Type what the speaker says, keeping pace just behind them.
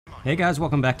Hey guys,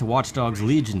 welcome back to Watch Dogs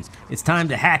Legion. It's time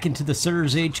to hack into the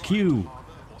SIRS HQ.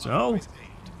 So,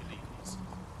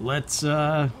 let's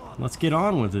get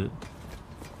on with it.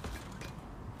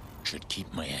 Should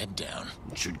keep my head down.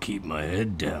 Should keep my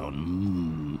head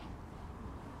down.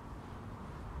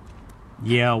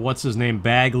 Yeah, what's his name?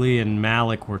 Bagley and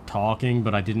Malik were talking,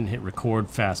 but I didn't hit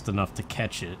record fast enough to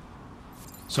catch it.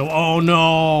 So, oh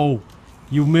no!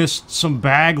 You missed some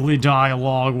Bagley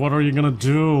dialogue. What are you gonna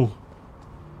do?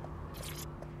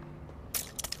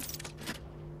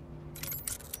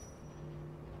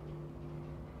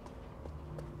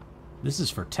 This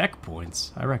is for tech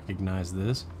points. I recognize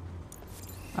this.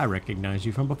 I recognize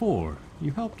you from before.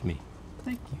 You helped me.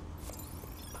 Thank you.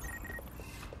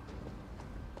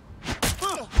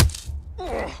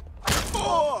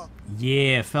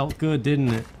 Yeah, felt good, didn't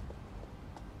it?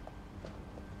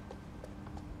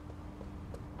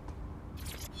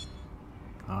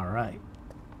 Alright.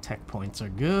 Tech points are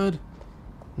good.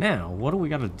 Now, what do we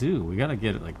gotta do? We gotta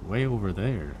get it, like, way over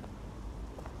there.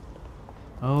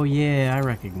 Oh yeah, I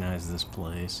recognize this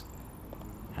place.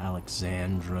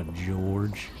 Alexandra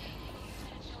George.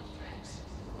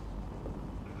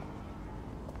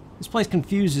 This place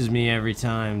confuses me every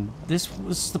time. This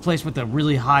is the place with the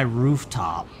really high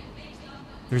rooftop.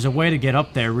 There's a way to get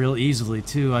up there real easily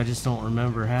too, I just don't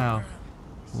remember how.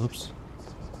 Whoops.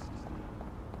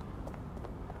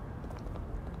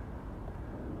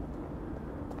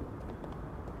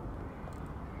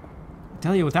 I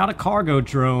tell you, without a cargo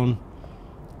drone,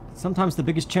 sometimes the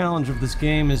biggest challenge of this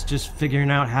game is just figuring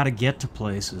out how to get to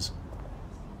places.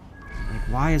 Like,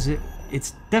 why is it...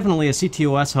 It's definitely a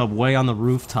CTOS hub way on the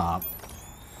rooftop.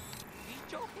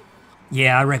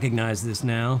 Yeah, I recognize this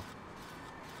now.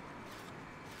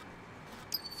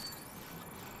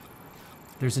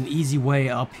 There's an easy way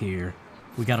up here.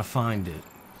 We gotta find it.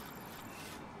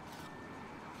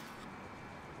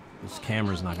 This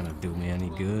camera's not gonna do me any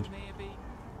good.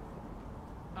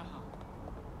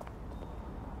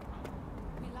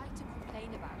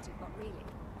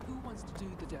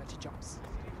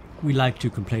 We like to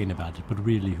complain about it, but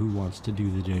really, who wants to do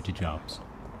the dirty jobs?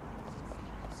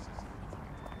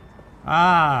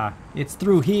 Ah, it's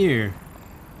through here.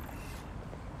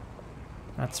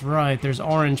 That's right, there's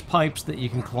orange pipes that you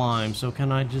can climb, so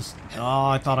can I just... Oh,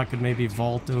 I thought I could maybe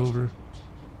vault over.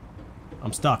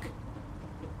 I'm stuck.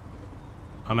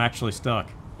 I'm actually stuck.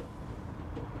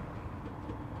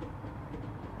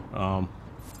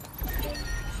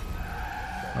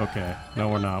 Okay, no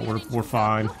we're not. We're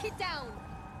fine.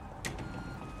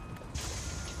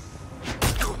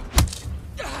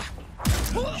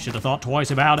 Should have thought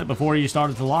twice about it before you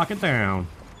started to lock it down.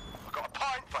 I got a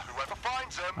pint for whoever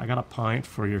finds him. I got a pint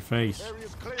for your face.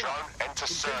 Drone enter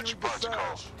search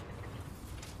protocols.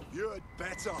 You'd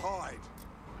better hide.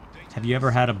 Have you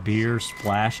ever had a beer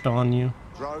splashed on you?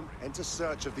 Drone enter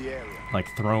search of the area. Like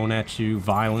thrown at you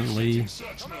violently?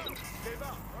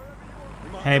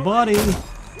 Hey buddy!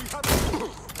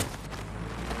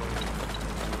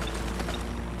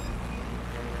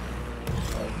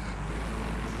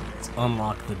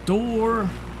 Unlock the door.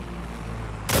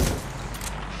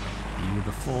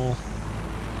 Beautiful.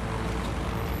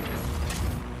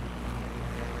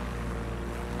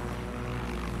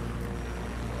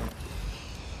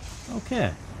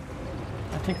 Okay.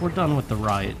 I think we're done with the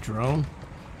riot drone.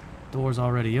 Door's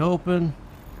already open.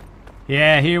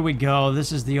 Yeah, here we go.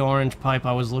 This is the orange pipe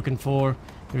I was looking for.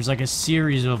 There's like a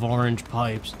series of orange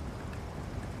pipes.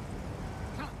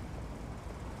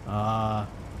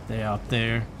 They up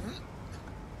there.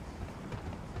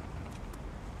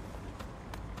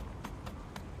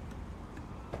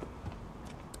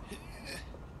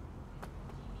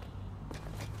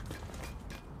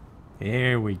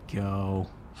 There we go.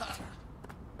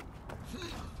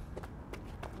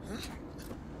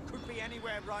 Could be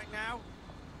anywhere right now.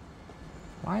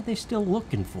 Why are they still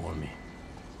looking for me?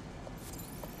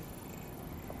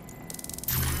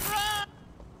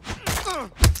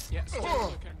 Yeah, still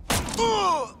looking.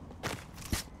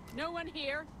 No one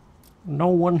here. No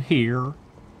one here.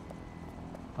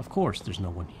 Of course there's no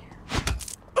one here.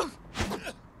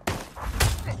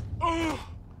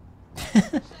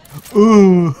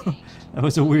 Ooh, that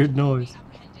was a weird noise.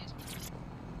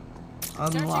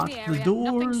 Unlock the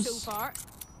doors. So far.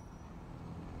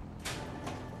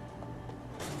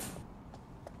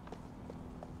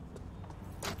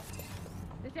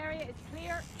 This area is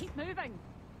clear. Keep moving.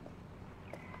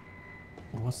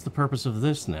 What's the purpose of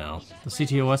this now? The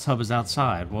CTOS hub is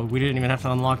outside. Well, we didn't even have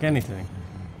to unlock anything.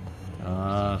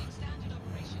 That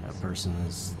person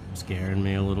is scaring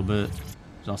me a little bit.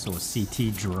 There's also a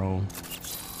CT drone.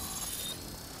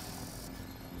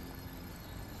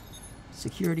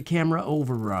 Security camera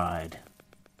override.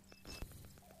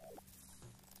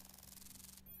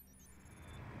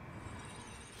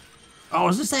 Oh,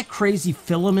 is this that crazy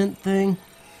filament thing?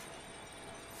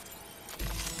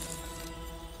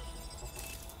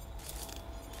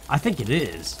 I think it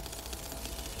is.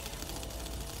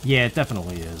 Yeah, it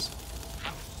definitely is.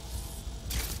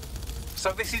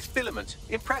 So this is filament.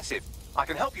 Impressive. I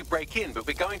can help you break in, but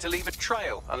we're going to leave a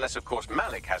trail, unless of course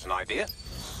Malik has an idea.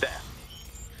 There.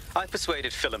 I've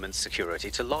persuaded Filament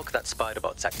Security to log that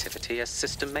Spiderbot's activity as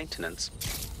system maintenance.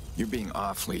 You're being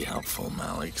awfully helpful,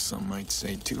 Malik. Some might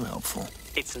say too helpful.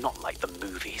 It's not like the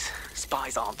movies.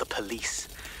 Spies aren't the police.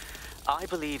 I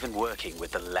believe in working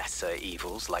with the lesser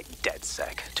evils like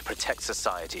DedSec to protect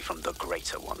society from the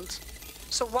greater ones.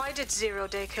 So why did Zero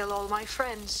Day kill all my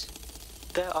friends?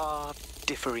 There are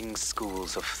differing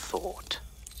schools of thought.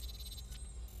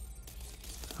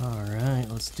 Alright,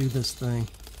 let's do this thing.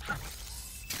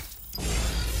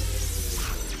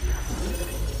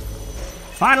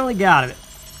 Finally got it.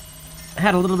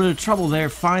 Had a little bit of trouble there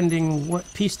finding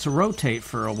what piece to rotate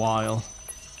for a while.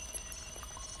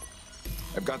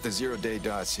 I've got the zero-day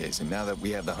dossiers, and now that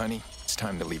we have the honey, it's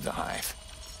time to leave the hive.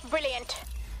 Brilliant.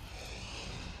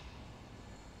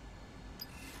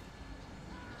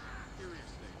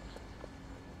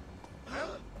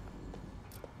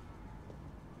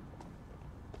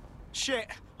 Shit,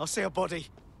 I see a body.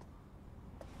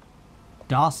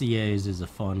 Dossiers is a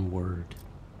fun word.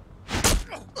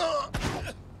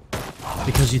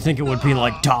 Because you think it would be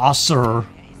like Dosser.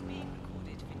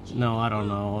 No, I don't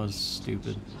know. It's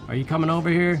stupid. Are you coming over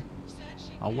here?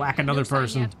 I'll whack another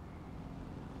person.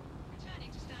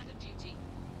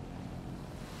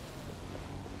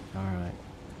 Alright.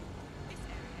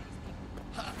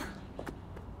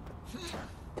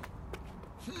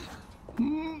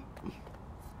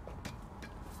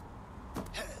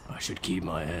 I should keep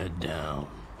my head down.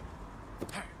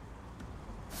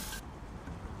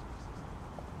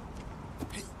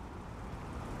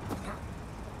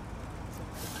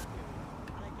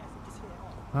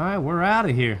 Alright, we're out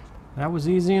of here. That was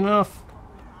easy enough.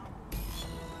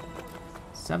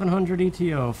 700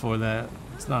 ETO for that.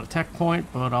 It's not a tech point,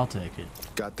 but I'll take it.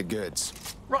 Got the goods.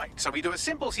 Right, so we do a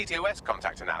simple CTOS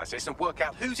contact analysis and work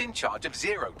out who's in charge of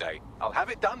Zero Day. I'll have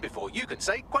it done before you can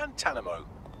say Guantanamo.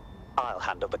 I'll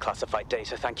handle the classified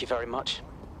data, thank you very much.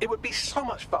 It would be so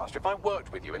much faster if I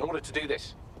worked with you in order to do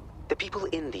this. The people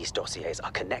in these dossiers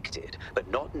are connected, but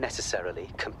not necessarily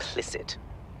complicit.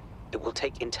 It will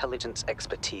take intelligence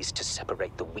expertise to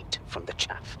separate the wheat from the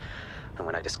chaff. And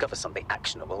when I discover something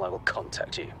actionable, I will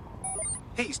contact you.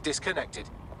 He's disconnected.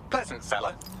 Pleasant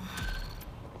fella.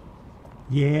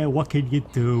 Yeah, what can you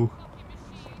do?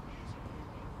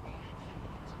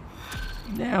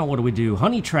 Now what do we do?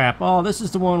 Honey trap. Oh, this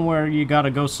is the one where you gotta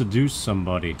go seduce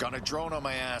somebody. Got a drone on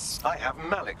my ass. I have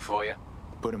Malik for you.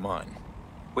 Put him on.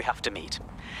 We have to meet.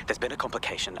 There's been a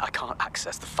complication. I can't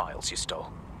access the files you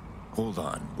stole. Hold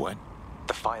on, what?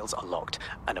 The files are logged,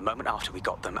 and a moment after we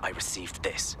got them, I received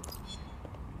this.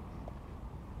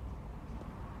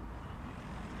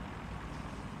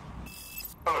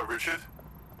 Hello, Richard.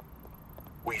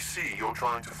 We see you're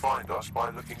trying to find us by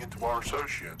looking into our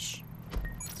associates.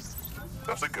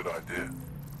 That's a good idea.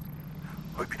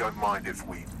 Hope you don't mind if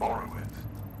we borrow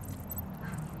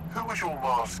it. Who was your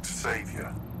masked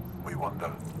savior, we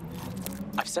wonder?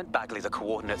 I've sent Bagley the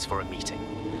coordinates for a meeting.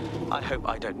 I hope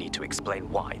I don't need to explain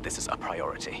why this is a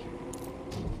priority.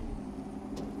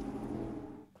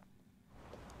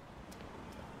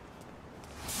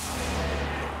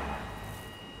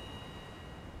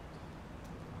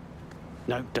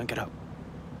 No, don't get up.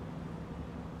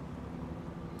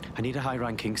 I need a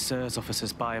high-ranking SIRS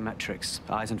officer's biometrics,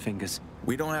 eyes and fingers.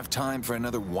 We don't have time for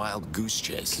another wild goose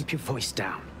chase. Keep your voice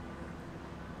down.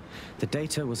 The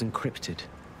data was encrypted.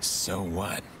 So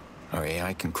what? Our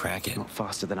AI can crack it. Not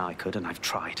faster than I could, and I've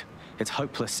tried. It's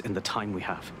hopeless in the time we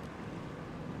have.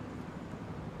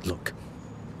 Look,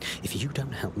 if you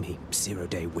don't help me, Zero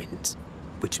Day wins.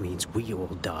 Which means we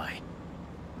all die.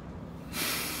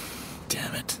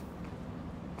 Damn it.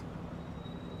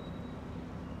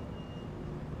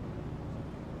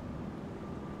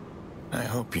 I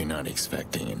hope you're not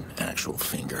expecting an actual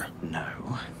finger.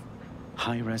 No.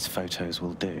 High-res photos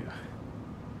will do.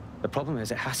 The problem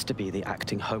is it has to be the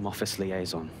acting Home Office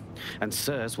liaison. And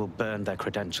SIRS will burn their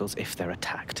credentials if they're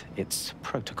attacked. It's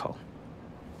protocol.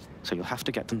 So you'll have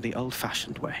to get them the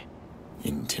old-fashioned way.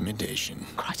 Intimidation.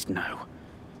 Christ, no.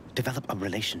 Develop a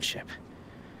relationship.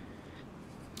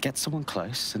 Get someone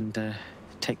close and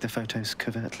take the photos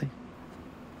covertly.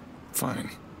 Fine.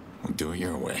 We'll do it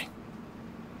your way.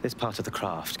 This part of the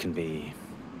craft can be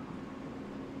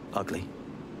ugly.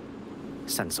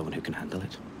 Send someone who can handle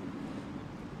it.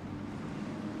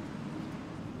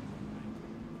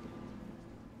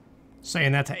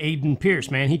 Saying that to Aiden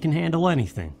Pierce, man. He can handle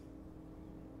anything.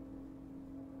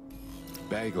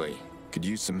 Bagley, could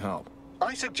use some help.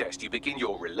 I suggest you begin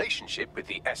your relationship with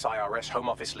the SIRS Home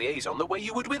Office liaison the way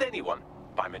you would with anyone,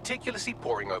 by meticulously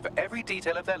poring over every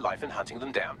detail of their life and hunting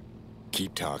them down.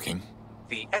 Keep talking.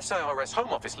 The SIRS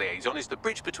Home Office liaison is the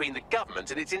bridge between the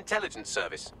government and its intelligence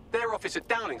service. Their office at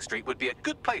Downing Street would be a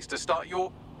good place to start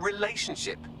your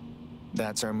relationship.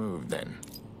 That's our move, then.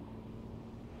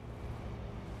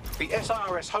 The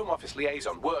SIRS Home Office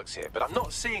liaison works here, but I'm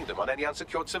not seeing them on any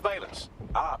unsecured surveillance.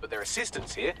 Ah, but their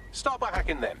assistants here. Start by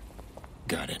hacking them.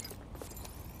 Got it.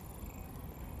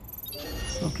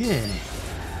 Okay.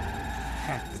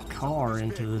 Hack the car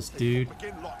into this dude.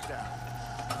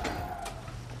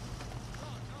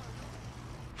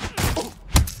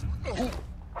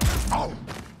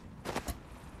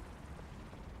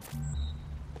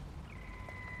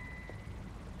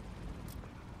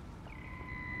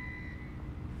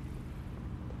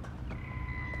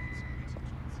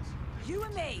 You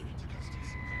and me.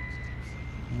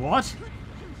 What?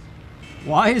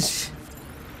 Why is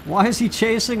he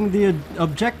chasing the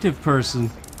objective person?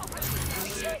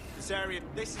 This area,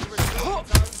 this is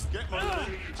resistance. Get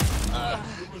moving.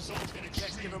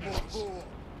 Let's give her more ball.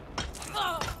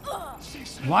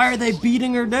 Why are they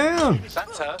beating her down?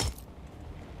 That's her.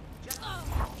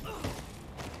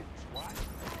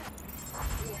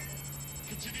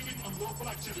 Continuing unlawful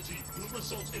activity will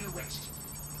result in arrest.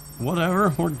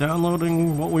 Whatever, we're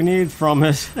downloading what we need from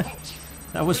it.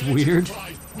 That was weird.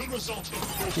 Will result in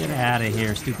Get out of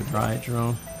here, stupid riot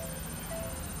drone.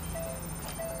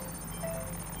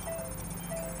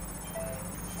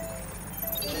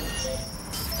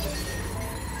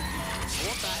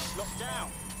 What that? Locked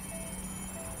down.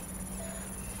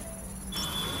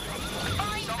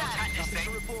 Nothing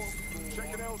to report.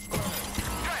 Checking elsewhere.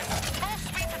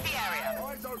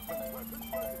 Eyes open. Weapons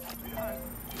ready.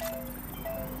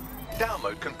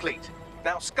 Download complete.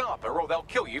 Now Scarper or they'll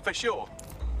kill you for sure.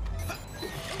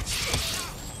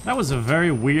 That was a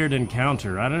very weird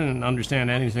encounter. I didn't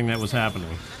understand anything that was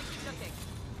happening.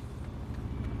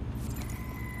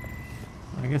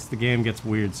 I guess the game gets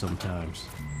weird sometimes.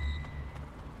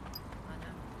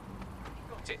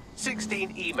 Got it.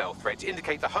 16 email threads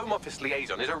indicate the Home Office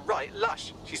liaison is a right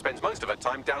lush. She spends most of her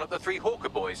time down at the Three Hawker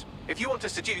Boys. If you want to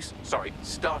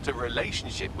start a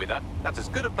relationship with her, that's as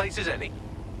good a place as any.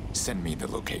 Send me the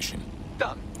location.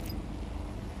 Done.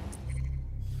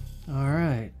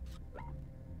 Alright.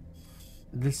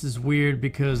 This is weird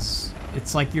because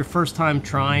it's like your first time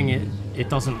trying it, it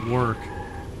doesn't work.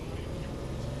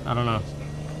 I don't know.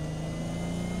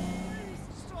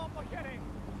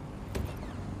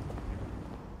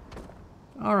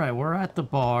 Alright, we're at the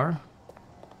bar.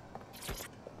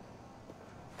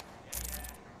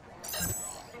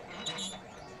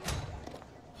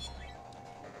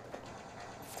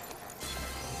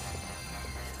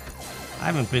 I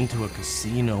haven't been to a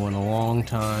casino in a long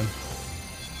time.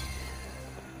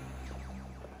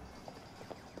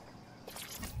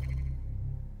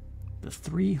 The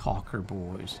Three Hawker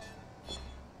Boys.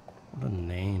 What a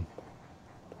name.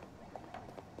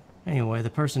 Anyway, the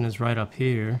person is right up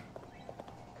here.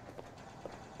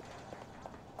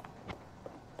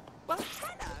 Well,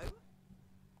 hello.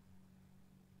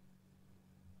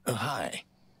 Oh, hi.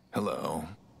 Hello.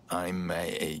 I'm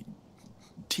a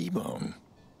T-Bone.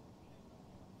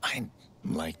 I'd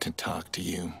like to talk to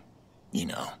you, you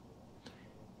know,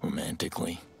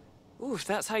 romantically. Ooh, if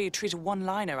that's how you treat a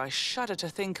one-liner, I shudder to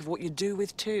think of what you do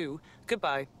with two.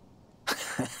 Goodbye.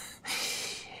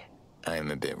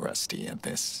 I'm a bit rusty at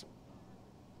this.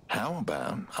 How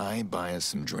about I buy us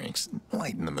some drinks,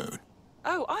 lighten the mood?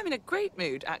 Oh, I'm in a great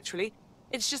mood, actually.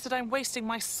 It's just that I'm wasting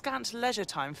my scant leisure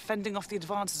time fending off the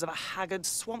advances of a haggard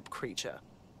swamp creature.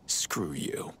 Screw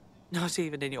you. Not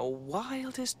even in your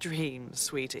wildest dreams,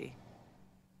 sweetie.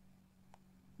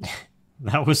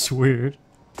 That was weird.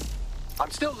 I'm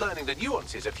still learning the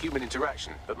nuances of human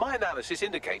interaction, but my analysis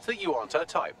indicates that you aren't her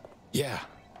type. Yeah.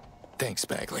 Thanks,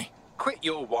 Bagley. Quit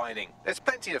your whining. There's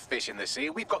plenty of fish in the sea.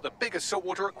 We've got the biggest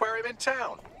saltwater aquarium in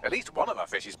town. At least one of our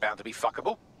fish is bound to be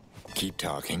fuckable. Keep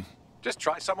talking. Just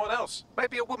try someone else.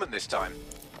 Maybe a woman this time.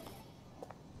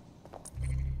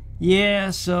 Yeah,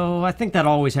 so I think that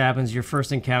always happens. Your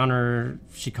first encounter,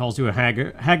 she calls you a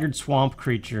haggard swamp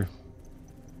creature.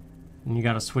 And you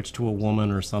gotta switch to a woman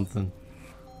or something.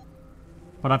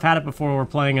 But I've had it before, we're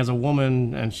playing as a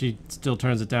woman and she still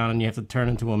turns it down and you have to turn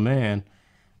into a man.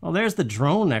 Well, there's the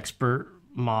drone expert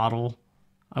model.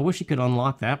 I wish you could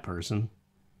unlock that person.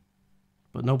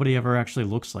 But nobody ever actually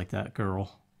looks like that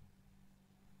girl.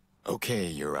 Okay,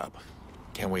 you're up.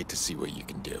 Can't wait to see what you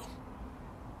can do.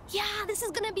 Yeah, this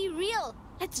is gonna be real.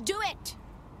 Let's do it.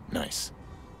 Nice.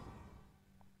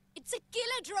 It's a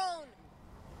killer drone.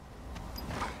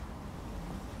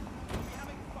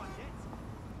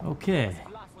 Okay.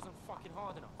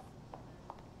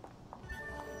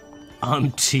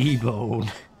 I'm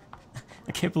T-Bone.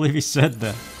 I can't believe he said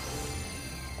that.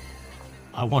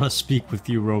 I want to speak with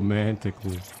you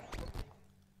romantically.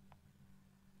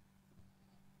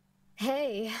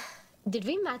 Hey, did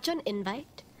we match on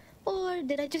invite? Or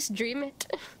did I just dream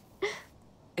it?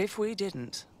 If we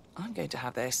didn't, I'm going to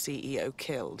have their CEO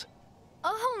killed.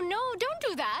 Oh, no, don't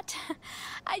do that.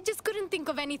 I just couldn't think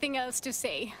of anything else to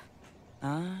say.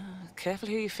 Careful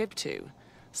who you fib to.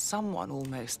 Someone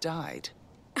almost died.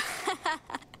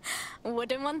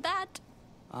 Wouldn't want that.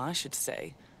 I should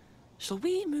say, shall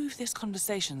we move this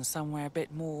conversation somewhere a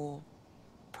bit more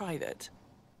private?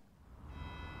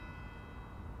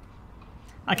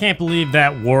 I can't believe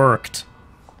that worked.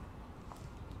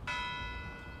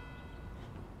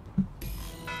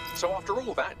 So after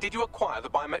all that, did you acquire the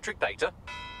biometric data?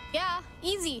 Yeah,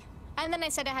 easy. And then I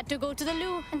said I had to go to the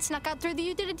loo and snuck out through the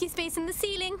utility space in the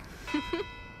ceiling.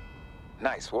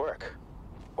 Nice work.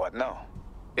 What now?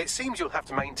 It seems you'll have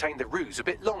to maintain the ruse a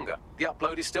bit longer. The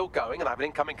upload is still going and I have an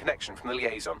incoming connection from the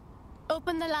liaison.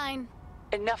 Open the line.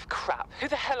 Enough crap. Who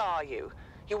the hell are you?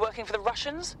 You working for the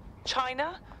Russians?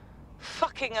 China?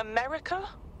 Fucking America?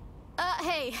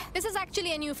 Hey, this is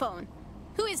actually a new phone.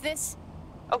 Who is this?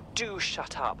 Oh, do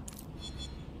shut up.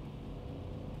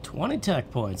 20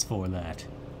 tech points for that.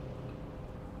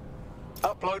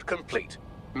 Upload complete.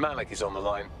 Malik is on the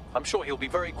line. I'm sure he'll be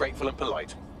very grateful and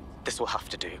polite. This will have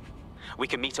to do. We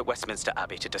can meet at Westminster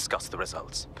Abbey to discuss the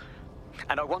results.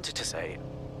 And I wanted to say,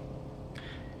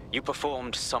 you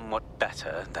performed somewhat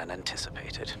better than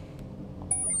anticipated.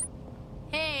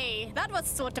 Hey, that was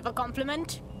sort of a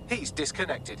compliment. He's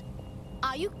disconnected.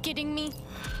 Are you kidding me?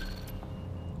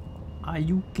 Are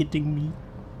you kidding me?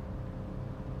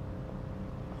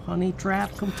 Honey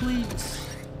trap complete.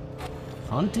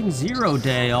 Hunting 0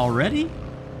 day already?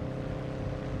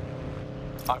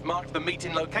 I've marked the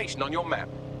meeting location on your map.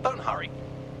 Don't hurry.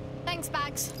 Thanks,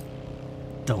 Bags.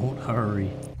 Don't hurry.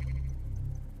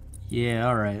 Yeah,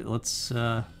 alright, let's,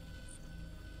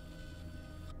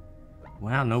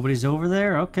 Wow, nobody's over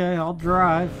there? Okay, I'll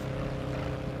drive.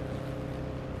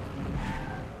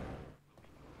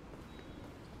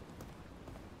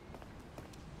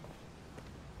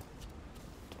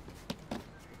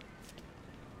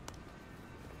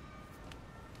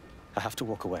 I have to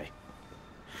walk away.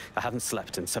 I haven't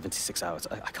slept in 76 hours.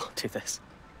 I can't do this.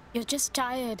 You're just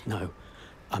tired. No,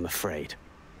 I'm afraid.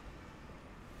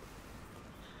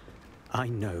 I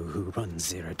know who runs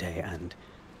 0 day, and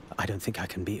I don't think I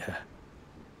can beat her.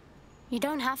 You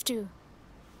don't have to.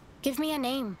 Give me a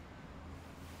name.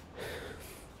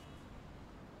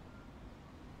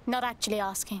 Not actually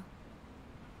asking.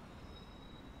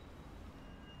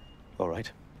 All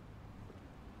right.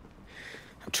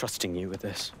 I'm trusting you with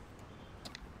this.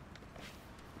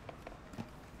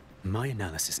 My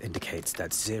analysis indicates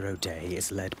that 0 day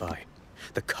is led by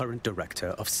the current director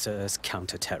of SIRS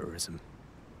counter-terrorism,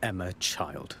 Emma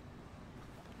Child.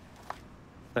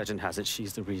 Legend has it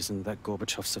she's the reason that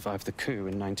Gorbachev survived the coup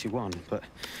in '91, but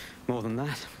more than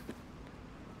that,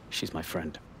 she's my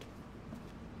friend.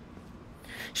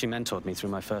 She mentored me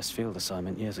through my first field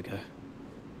assignment years ago.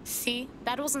 See,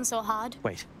 that wasn't so hard.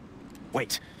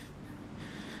 Wait.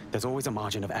 There's always a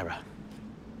margin of error.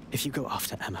 If you go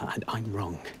after Emma and I'm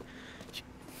wrong,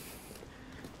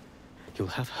 you'll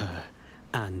have her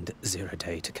and 0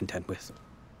 day to contend with.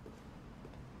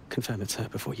 Confirm it's her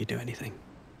before you do anything.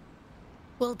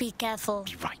 We'll be careful.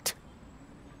 Be right.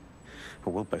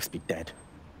 Or we'll both be dead.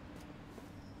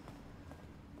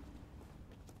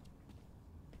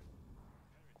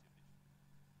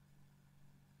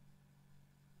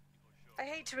 I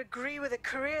hate to agree with a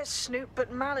career snoop,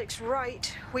 but Malik's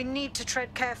right. We need to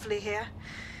tread carefully here.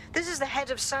 This is the head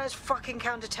of SIRS fucking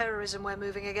counter-terrorism we're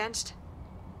moving against.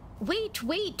 Wait.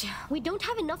 We don't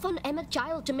have enough on Emma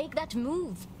Child to make that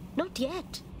move. Not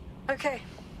yet. Okay,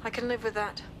 I can live with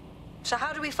that. So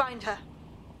how do we find her?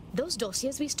 Those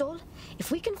dossiers we stole, if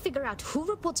we can figure out who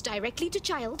reports directly to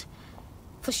Child,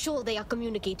 for sure they are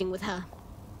communicating with her.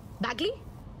 Bagley?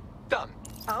 Done.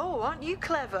 Oh, aren't you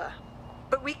clever?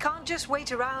 But we can't just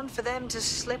wait around for them to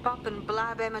slip up and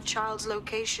blab Emma Child's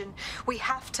location. We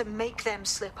have to make them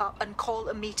slip up and call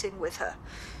a meeting with her.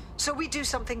 So we do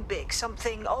something big,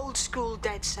 something old school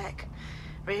DedSec.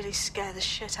 Really scare the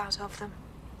shit out of them.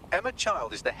 Emma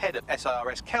Child is the head of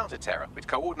SIRS counter-terror, which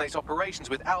coordinates operations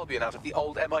with Albion out of the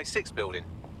old MI6 building.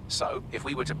 So, if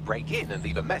we were to break in and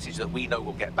leave a message that we know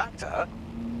will get back to her...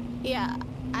 Yeah,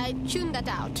 I tuned that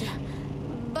out.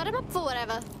 But I'm up for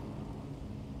whatever.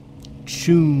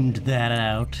 Tuned that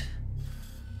out.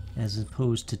 As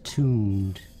opposed to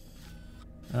tuned.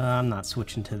 I'm not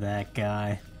switching to that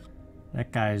guy.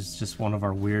 That guy's just one of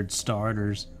our weird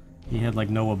starters. He had like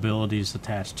no abilities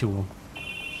attached to him.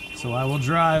 So I will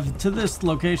drive to this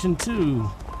location too.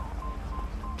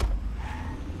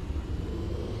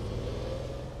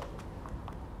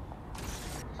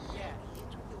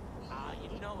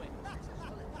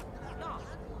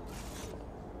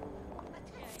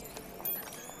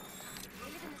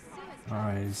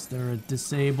 Alright, is there a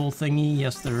disable thingy?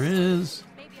 Yes, there is.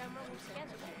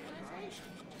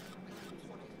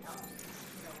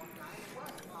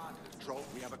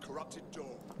 We have a corrupted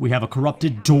door. We have a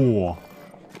corrupted door.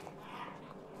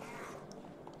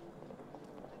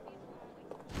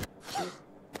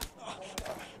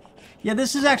 Yeah,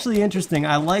 this is actually interesting.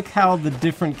 I like how the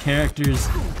different characters,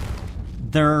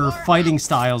 their fighting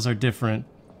styles are different.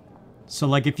 So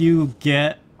like if you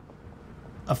get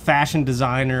a fashion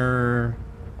designer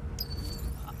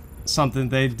something,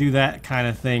 they do that kind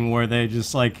of thing where they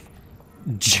just like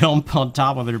jump on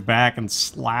top of their back and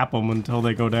slap them until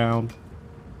they go down.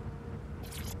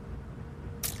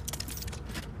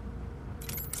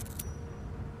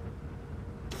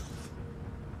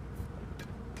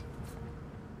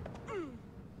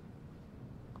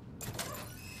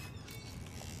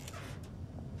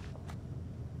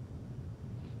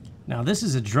 Now this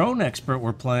is a drone expert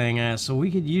we're playing as, so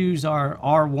we could use our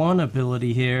R1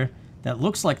 ability here that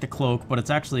looks like the cloak, but it's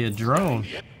actually a drone.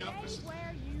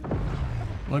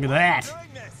 Look at that!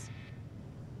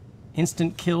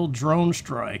 Instant kill drone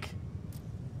strike.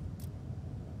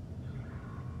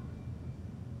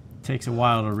 Takes a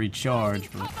while to recharge,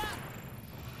 but...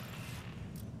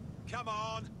 Come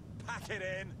on, pack it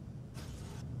in.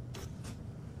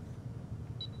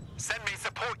 Send me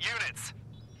support units.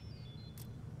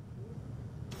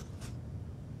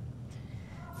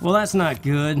 Well, that's not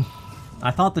good. I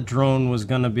thought the drone was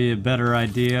gonna be a better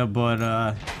idea,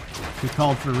 but he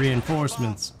called for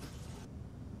reinforcements.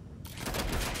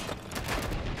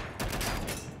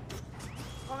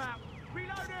 Come out.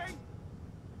 Reloading.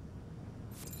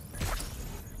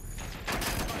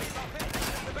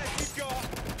 The best he's got.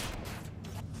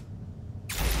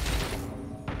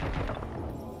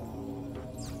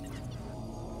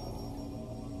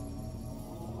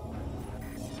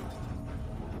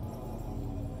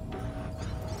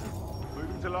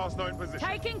 Moving to last known position.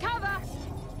 Taking cover.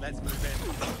 Let's move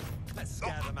in. Let's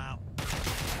scare them out.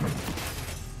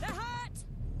 They're hurt.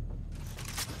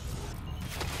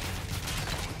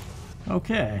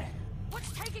 Okay.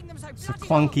 What's taking them so It's a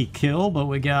bloody clunky kill, but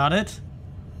we got it.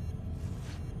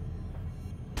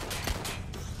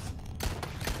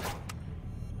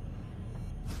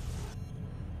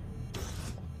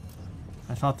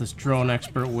 I thought this drone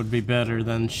expert would be better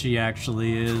than she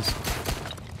actually is.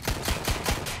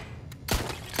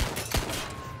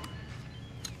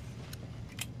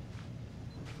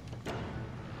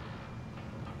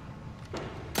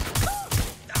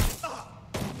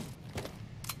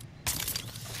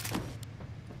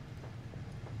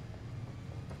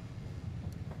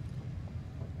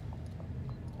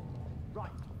 Right,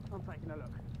 I'm taking a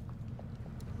look.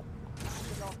 That's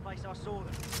the last place I saw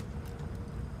them.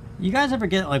 You guys ever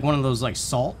get like one of those like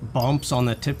salt bumps on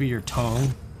the tip of your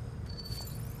tongue?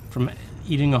 From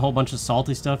eating a whole bunch of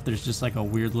salty stuff, there's just like a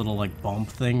weird little like bump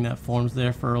thing that forms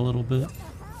there for a little bit.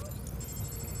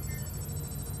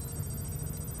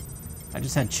 I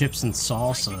just had chips and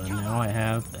salsa and now I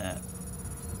have that.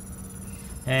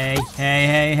 Hey, hey,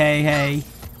 hey, hey, hey.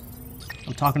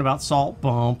 I'm talking about salt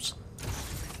bumps.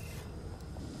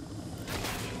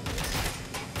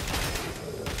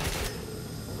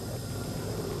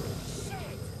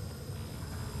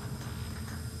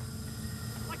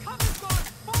 My cover's gone.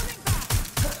 Falling back.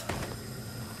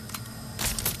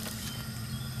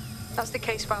 That's the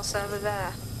case file server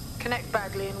there. Connect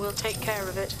Bagley and we'll take care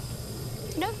of it.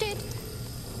 Noted.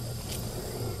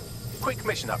 Quick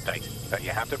mission update. But you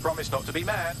have to promise not to be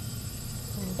mad.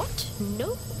 What? No?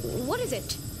 What is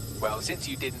it? Well, since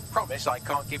you didn't promise, I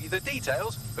can't give you the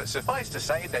details, but suffice to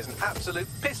say, there's an absolute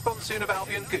piss monsoon of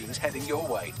Albion goons heading your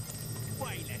way.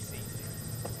 Way less easy.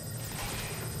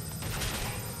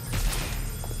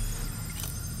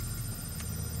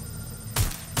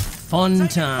 Fun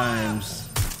times.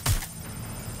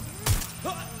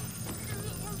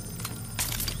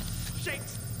 Shit.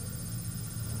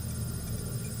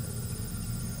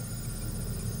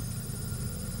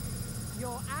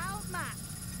 You're outmatched.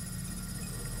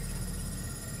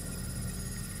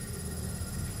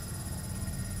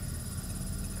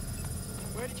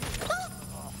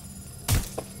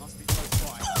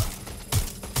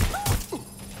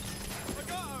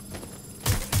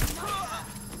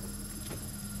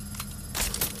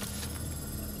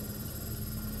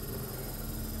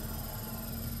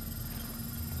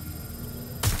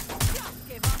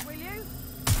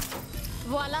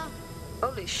 voila.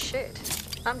 Holy shit.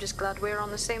 I'm just glad we're on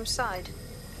the same side.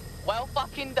 Well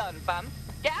fucking done, fam.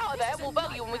 Get out of there, we'll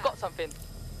bell you when we've got something.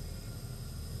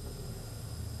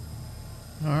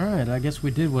 Alright, I guess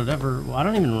we did whatever. Well, I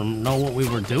don't even know what we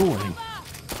were doing.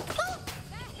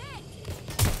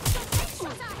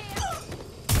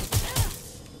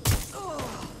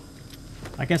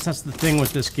 I guess that's the thing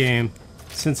with this game.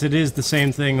 Since it is the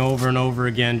same thing over and over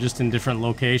again, just in different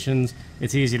locations,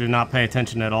 it's easy to not pay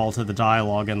attention at all to the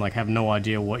dialogue and, like, have no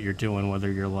idea what you're doing,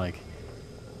 whether you're, like,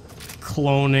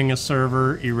 cloning a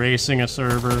server, erasing a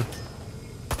server.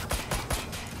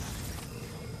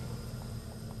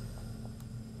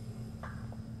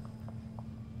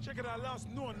 Check out our last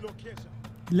known location.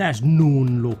 Last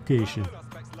known location.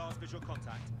 Suspect's last visual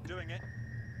contact. Doing it.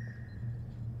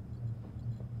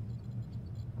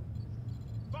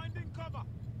 Finding cover.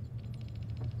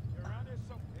 You're around here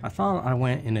somewhere. I thought I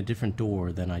went in a different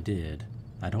door than I did.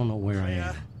 I don't know where I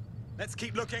am. Let's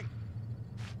keep looking.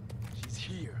 She's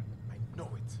here. I know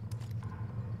it.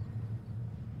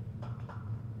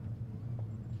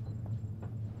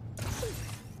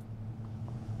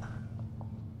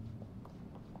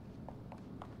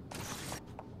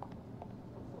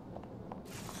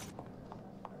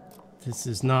 This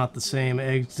is not the same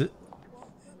exit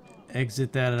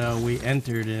that we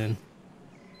entered in.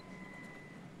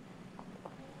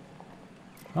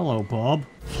 Hello, Bob.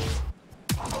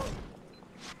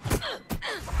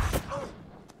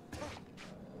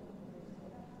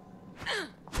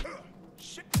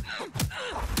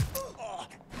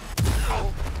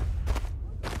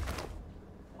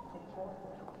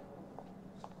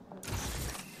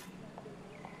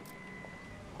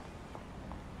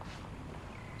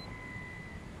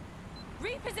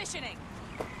 Repositioning.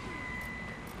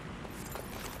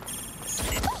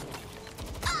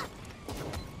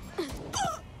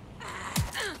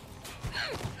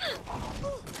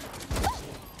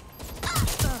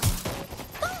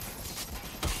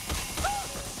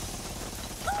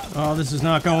 Oh, this is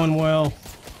not going well.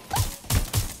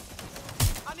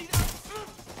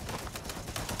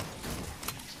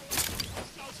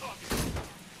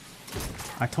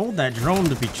 I told that drone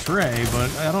to betray,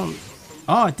 but I don't...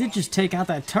 Oh, it did just take out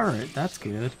that turret. That's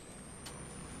good.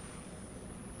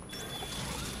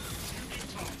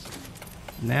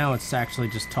 Now it's actually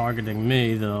just targeting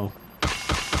me, though.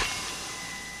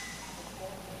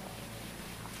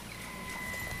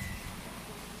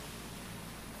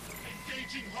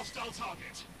 Engaging hostile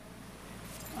target.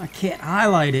 I can't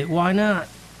highlight it. Why not?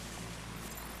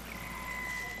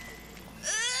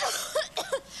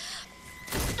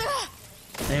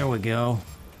 There we go.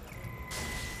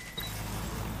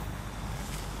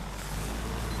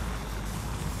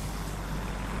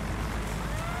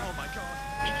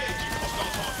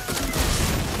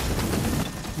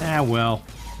 Ah, well,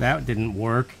 that didn't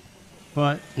work.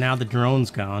 But now the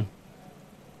drone's gone.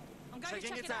 I'm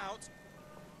checking it out.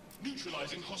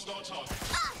 Neutralizing hostile target.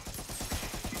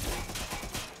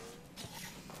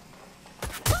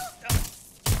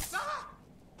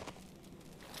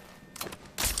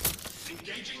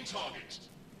 Engaging target.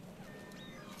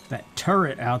 That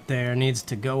turret out there needs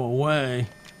to go away.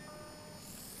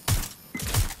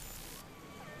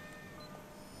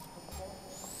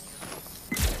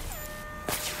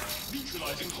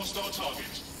 Neutralizing hostile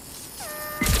target.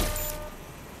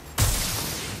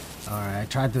 Alright, I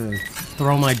tried to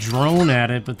throw my drone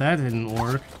at it, but that didn't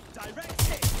work. Direct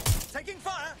hit. Taking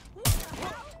fire.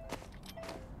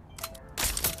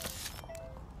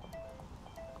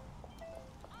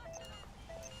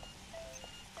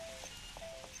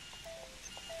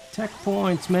 Tech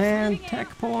points, man. Tech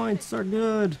points are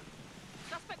good.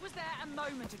 Suspect was there a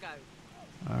moment ago.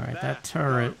 Alright, that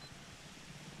turret.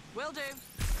 Will do.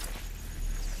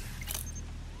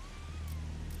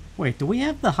 Wait, do we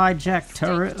have the hijack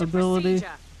turret ability?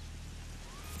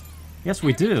 Yes,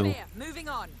 we do. Clear. Moving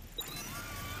on.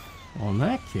 Well, in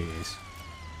that case...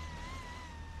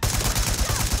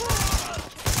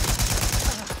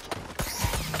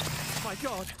 My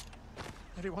God.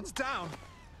 Everyone's down.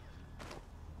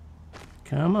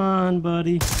 Come on,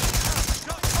 buddy.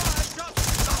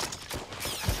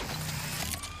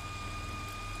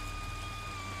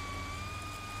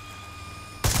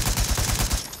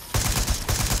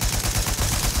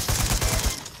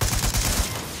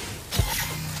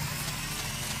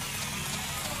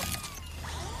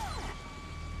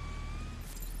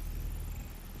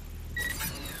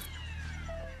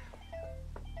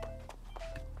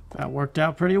 That worked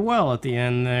out pretty well at the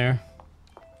end there.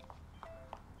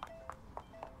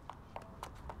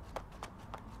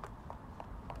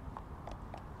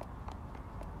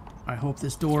 I hope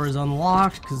this door is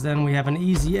unlocked, because then we have an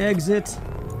easy exit.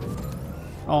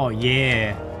 Oh,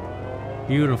 yeah.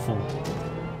 Beautiful.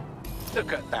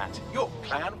 Look at that. Your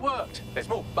plan worked. There's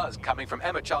more buzz coming from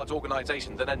Emma Child's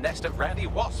organization than a nest of randy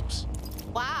wasps.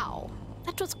 Wow,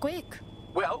 that was quick.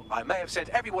 Well, I may have sent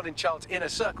everyone in Child's inner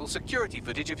circle security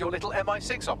footage of your little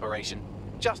MI6 operation,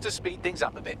 just to speed things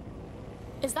up a bit.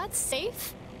 Is that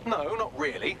safe? No, not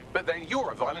really. But then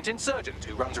you're a violent insurgent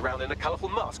who runs around in a colourful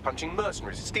mask punching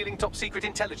mercenaries, stealing top-secret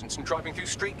intelligence and driving through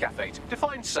street cafes.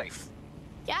 Define safe.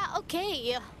 Yeah,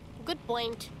 okay. Good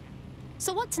point.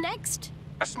 So what's next?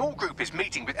 A small group is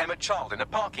meeting with Emma Child in a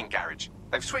parking garage.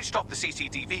 They've switched off the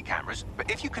CCTV cameras, but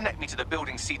if you connect me to the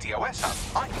building's CTOS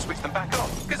hub, I can switch them back on,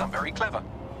 because I'm very clever.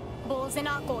 Balls in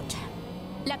our court.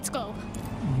 Let's go.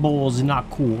 Balls in our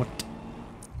court.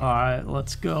 Alright,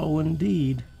 let's go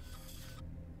indeed.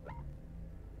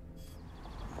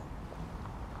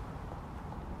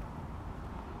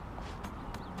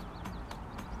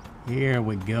 Here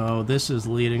we go. This is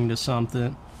leading to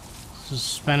something.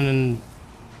 Just spending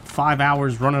 5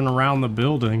 hours running around the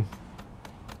building.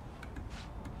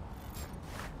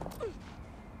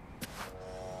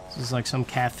 This is like some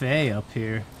cafe up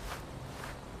here.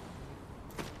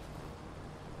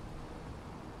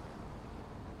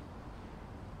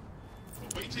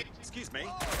 Excuse me.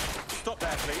 Stop there,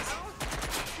 please.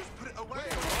 Just put it away,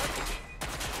 alright?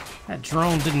 That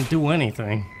drone didn't do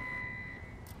anything.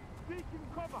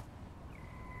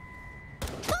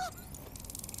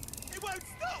 It won't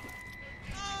stop!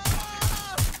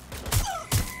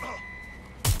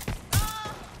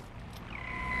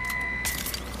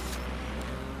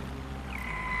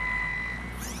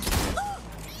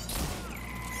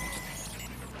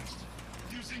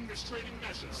 Using restraining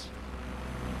measures.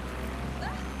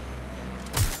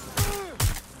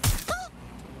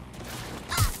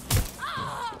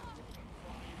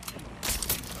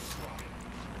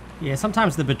 Yeah,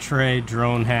 sometimes the Betray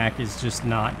drone hack is just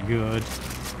not good.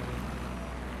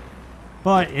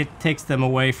 But it takes them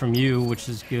away from you, which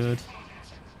is good.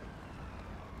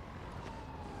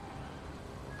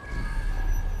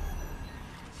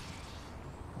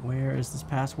 Where is this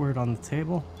password on the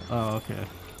table? Oh, okay.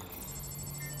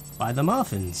 Buy the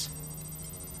muffins.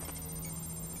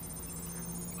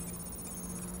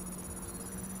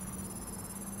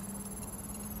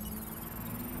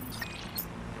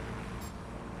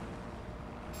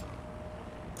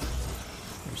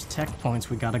 There's tech points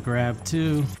we gotta grab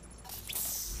too.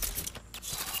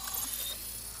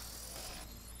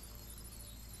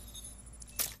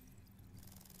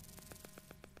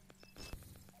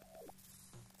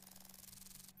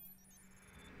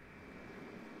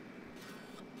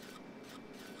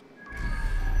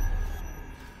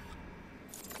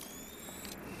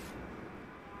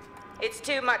 It's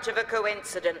too much of a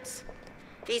coincidence.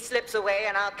 He slips away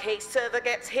and our case server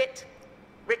gets hit.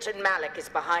 Richard Malik is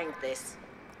behind this.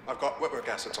 I've got wetwork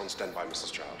assets on standby,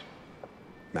 Mrs. Child.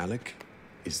 Malik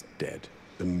is dead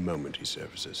the moment he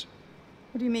surfaces.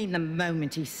 What do you mean the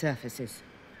moment he surfaces?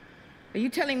 Are you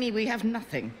telling me we have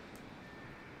nothing?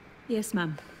 Yes,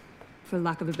 ma'am. For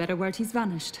lack of a better word, he's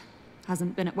vanished.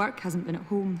 Hasn't been at work, hasn't been at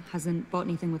home, hasn't bought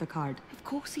anything with a card. Of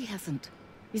course he hasn't.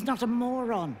 He's not a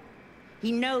moron.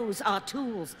 He knows our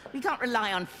tools. We can't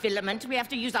rely on filament. We have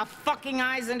to use our fucking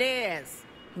eyes and ears.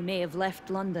 He may have left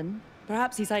London.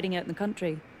 Perhaps he's hiding out in the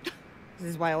country. This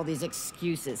is why all these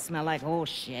excuses smell like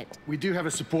horse shit. We do have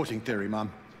a supporting theory,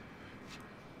 Mum.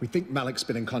 We think Malik's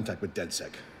been in contact with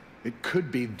DedSec. It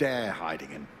could be they're hiding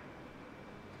him.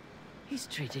 He's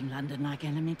treating London like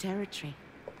enemy territory.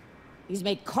 He's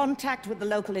made contact with the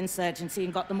local insurgency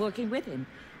and got them working with him.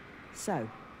 So,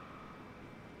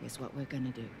 here's what we're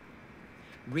gonna do.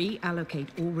 Reallocate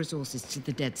all resources to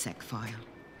the DedSec file.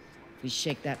 If we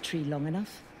shake that tree long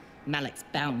enough, Malik's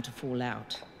bound to fall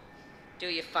out. Do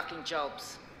your fucking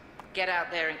jobs. Get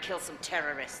out there and kill some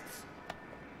terrorists.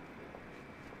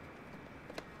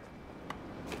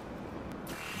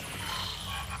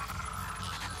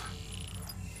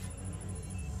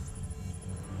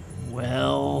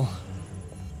 Well,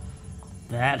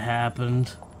 that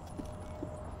happened.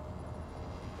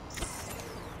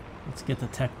 Let's get the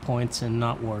tech points and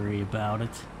not worry about it.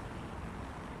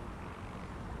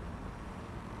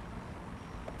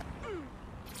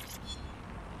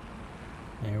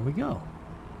 There we go. All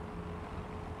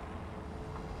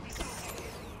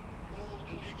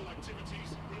illegal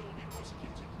activities will be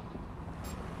prosecuted.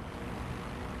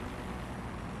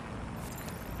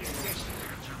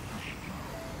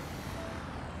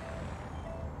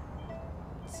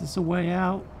 Is this a way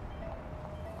out?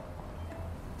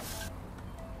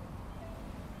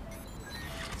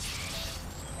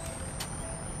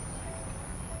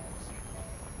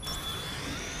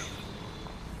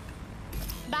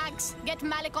 Bags, get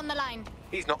Malik on the line.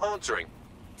 He's not answering.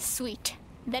 Sweet.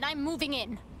 Then I'm moving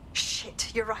in.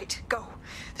 Shit, you're right. Go.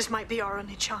 This might be our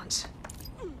only chance.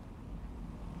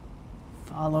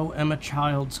 Follow Emma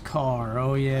Child's car.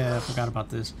 Oh yeah, I forgot about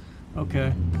this.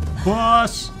 Okay.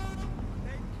 Bus!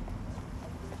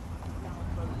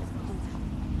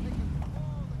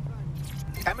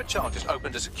 Emma Child just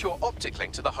opened a secure optic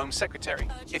link to the Home Secretary.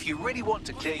 If you really want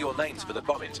to clear your names for the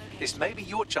bombings, this may be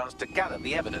your chance to gather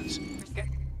the evidence. Get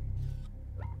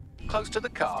close to the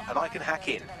car and I can hack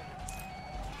in.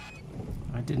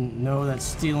 I didn't know that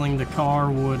stealing the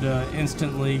car would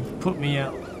instantly put me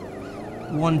at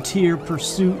 1-tier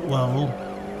pursuit level.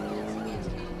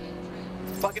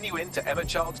 Plugging you into Emma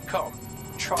Child's comm.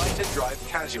 Try to drive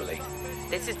casually.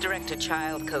 This is Director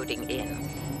Child coding in.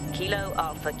 Kilo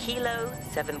Alpha Kilo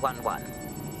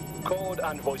 711. Code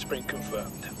and voice print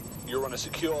confirmed. You're on a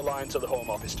secure line to the Home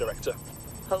Office, Director.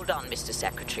 Hold on, Mr.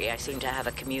 Secretary. I seem to have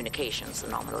a communications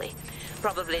anomaly.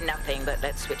 Probably nothing, but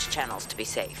let's switch channels to be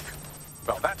safe.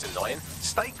 Well, that's annoying.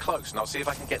 Stay close and I'll see if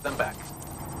I can get them back.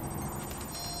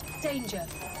 Danger.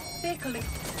 Vehicle.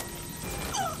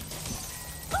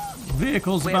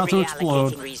 Vehicle's about to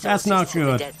explode. That's not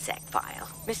good. To the DedSec file.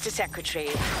 Mr. Secretary,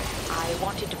 I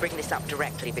wanted to bring this up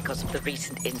directly because of the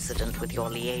recent incident with your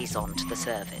liaison to the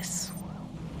service.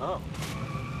 Oh.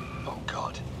 Oh,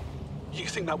 God. You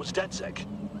think that was DedSec?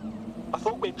 I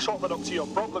thought we'd chalk that up to your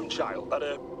problem child, that,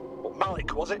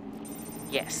 Malik, was it?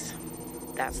 Yes.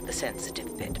 That's the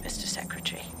sensitive bit, Mr.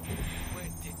 Secretary.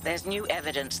 There's new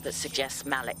evidence that suggests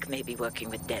Malik may be working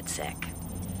with DedSec.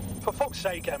 For fuck's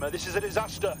sake, Emma, this is a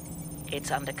disaster.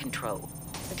 It's under control.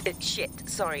 Shit,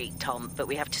 sorry, Tom, but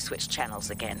we have to switch channels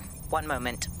again. One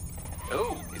moment.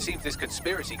 Oh, it seems this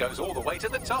conspiracy goes all the way to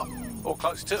the top. Or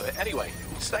close to it, anyway.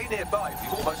 Stay nearby,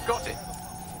 we've almost got it.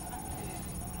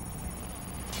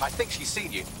 I think she's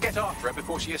seen you. Get after her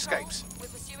before she escapes. We're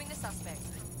pursuing the suspect.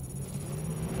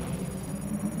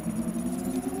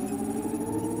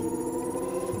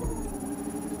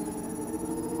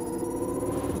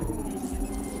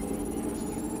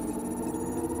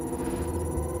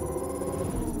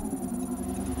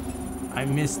 I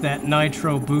missed that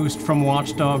nitro boost from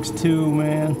Watch Dogs 2,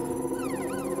 man.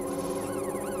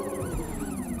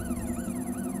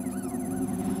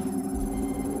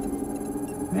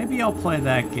 Maybe I'll play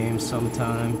that game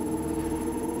sometime.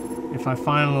 If I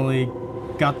finally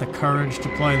got the courage to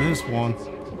play this one.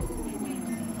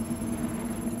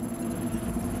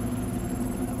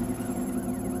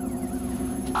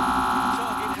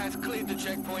 Target has cleared the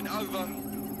checkpoint. Over.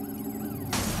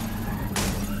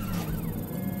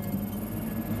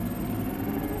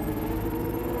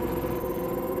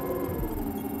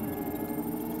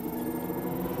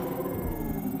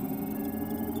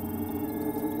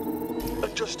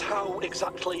 Just how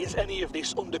exactly is any of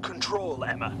this under control,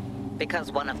 Emma?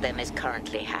 Because one of them is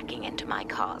currently hacking into my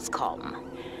car's comm.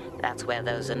 That's where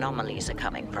those anomalies are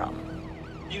coming from.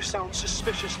 You sound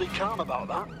suspiciously calm about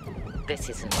that. This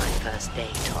isn't my first day,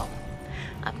 Tom.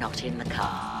 I'm not in the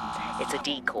car. It's a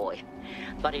decoy.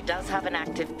 But it does have an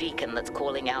active beacon that's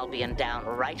calling Albion down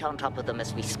right on top of them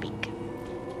as we speak.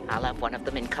 I'll have one of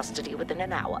them in custody within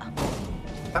an hour.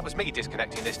 That was me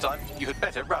disconnecting this time. You had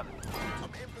better run.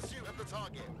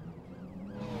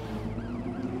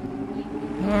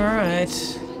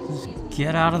 Alright, let's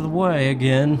get out of the way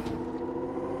again.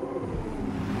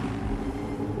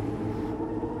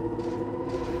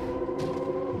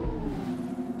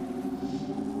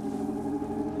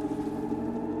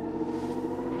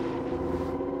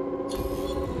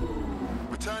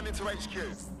 Returning to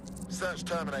HQ. Search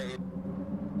terminated.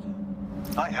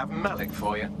 I have Malik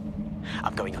for you.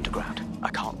 I'm going underground. I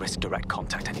can't risk direct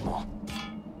contact anymore.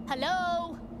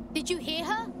 Hello? Did you hear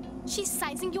her? She's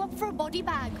sizing you up for a body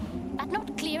bag. That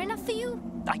not clear enough for you?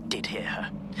 I did hear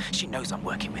her. She knows I'm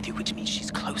working with you, which means she's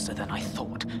closer than I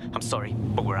thought. I'm sorry,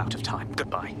 but we're out of time.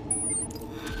 Goodbye.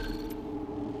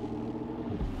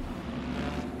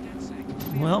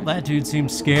 Well, that dude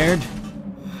seems scared.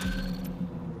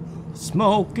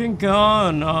 Smoking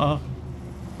gun,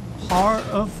 heart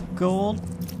of gold.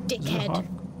 Dickhead.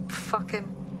 Fuck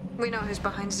him. We know who's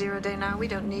behind Zero Day now. We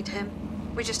don't need him.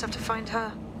 We just have to find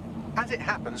her. As it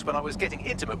happens, when I was getting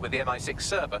intimate with the MI6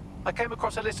 server, I came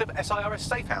across a list of SIRS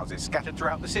safe houses scattered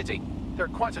throughout the city. There are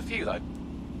quite a few, though.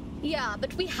 Yeah,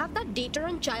 but we have that data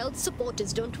on child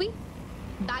supporters, don't we?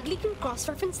 Bagley can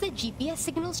cross-reference their GPS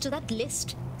signals to that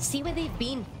list. See where they've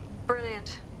been.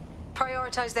 Brilliant.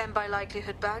 Prioritize them by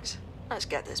likelihood, Bags. Let's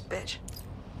get this bitch.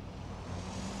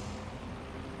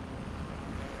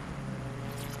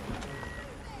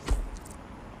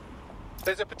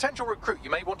 There's a potential recruit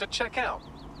you may want to check out.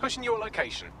 Pushing your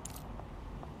location.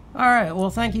 Alright, well,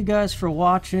 thank you guys for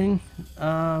watching.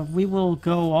 We will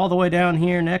go all the way down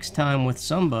here next time with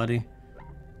somebody.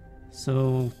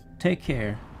 So, take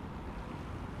care.